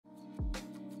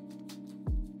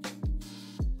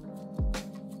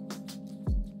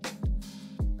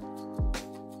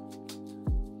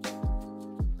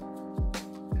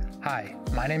Hi,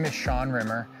 my name is Sean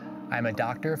Rimmer. I'm a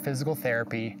doctor of physical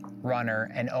therapy, runner,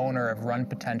 and owner of Run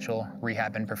Potential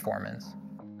Rehab and Performance.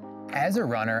 As a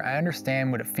runner, I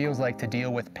understand what it feels like to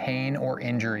deal with pain or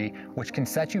injury, which can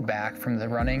set you back from the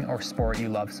running or sport you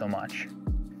love so much.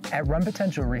 At Run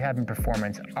Potential Rehab and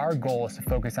Performance, our goal is to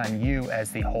focus on you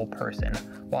as the whole person,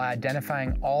 while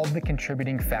identifying all of the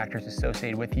contributing factors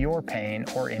associated with your pain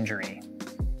or injury.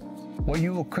 What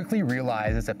you will quickly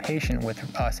realize as a patient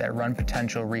with us at Run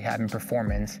Potential Rehab and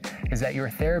Performance is that your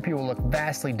therapy will look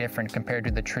vastly different compared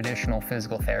to the traditional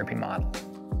physical therapy model.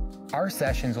 Our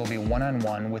sessions will be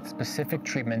one-on-one with specific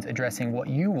treatments addressing what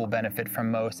you will benefit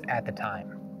from most at the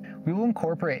time. We will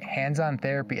incorporate hands-on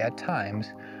therapy at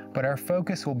times, but our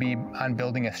focus will be on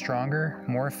building a stronger,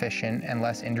 more efficient, and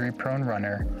less injury-prone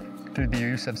runner through the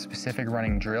use of specific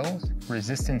running drills,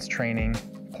 resistance training,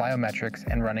 plyometrics,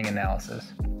 and running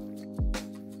analysis.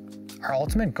 Our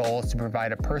ultimate goal is to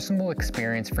provide a personal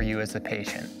experience for you as the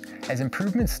patient, as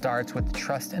improvement starts with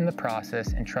trust in the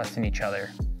process and trust in each other.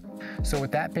 So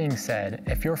with that being said,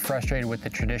 if you're frustrated with the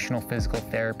traditional physical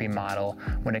therapy model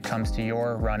when it comes to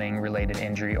your running-related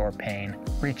injury or pain,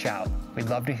 reach out. We'd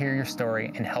love to hear your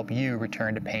story and help you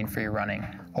return to pain-free running.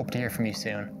 Hope to hear from you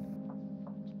soon.